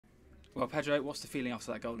Well, Pedro, what's the feeling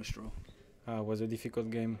after that goalless draw? It was a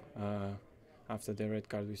difficult game. After the red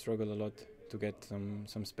card, we struggled a lot to get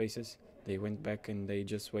some spaces. They went back and they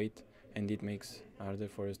just wait, and it makes harder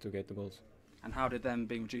for us to get the goals. And how did them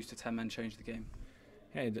being reduced to 10 men change the game?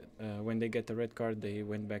 Hey, when they get the red card, they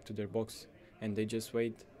went back to their box and they just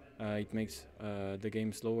wait. It makes the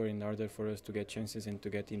game slower and harder for us to get chances and to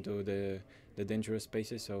get into the dangerous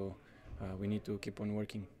spaces. So we need to keep on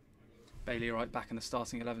working. Bailey Wright back in the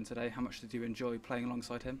starting 11 today. How much did you enjoy playing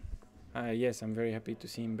alongside him? Yes, I'm very happy to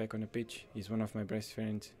see him back on the pitch. He's one of my best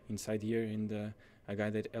friends inside here and a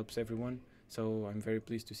guy that helps everyone. So I'm very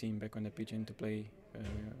pleased to see him back on the pitch and to play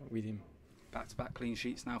with him. Back-to-back clean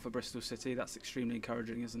sheets now for Bristol City. That's extremely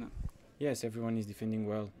encouraging, isn't it? Yes, everyone is defending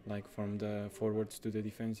well. Like from the forwards to the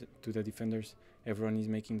defenders, everyone is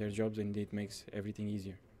making their jobs, and it makes everything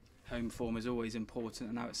easier. Home form is always important,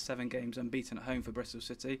 and now it's 7 games unbeaten at home for Bristol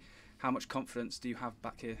City. How much confidence do you have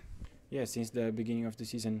back here? Yeah, since the beginning of the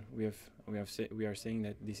season, we are saying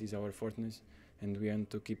that this is our fortress, and we want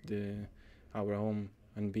to keep our home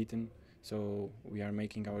unbeaten. So we are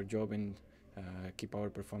making our job and keep our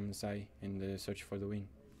performance high and search for the win.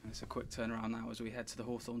 And it's a quick turnaround now as we head to the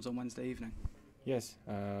Hawthorns on Wednesday evening. Yes,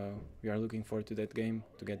 we are looking forward to that game,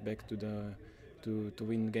 to get back to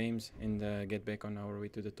win games and get back on our way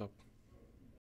to the top.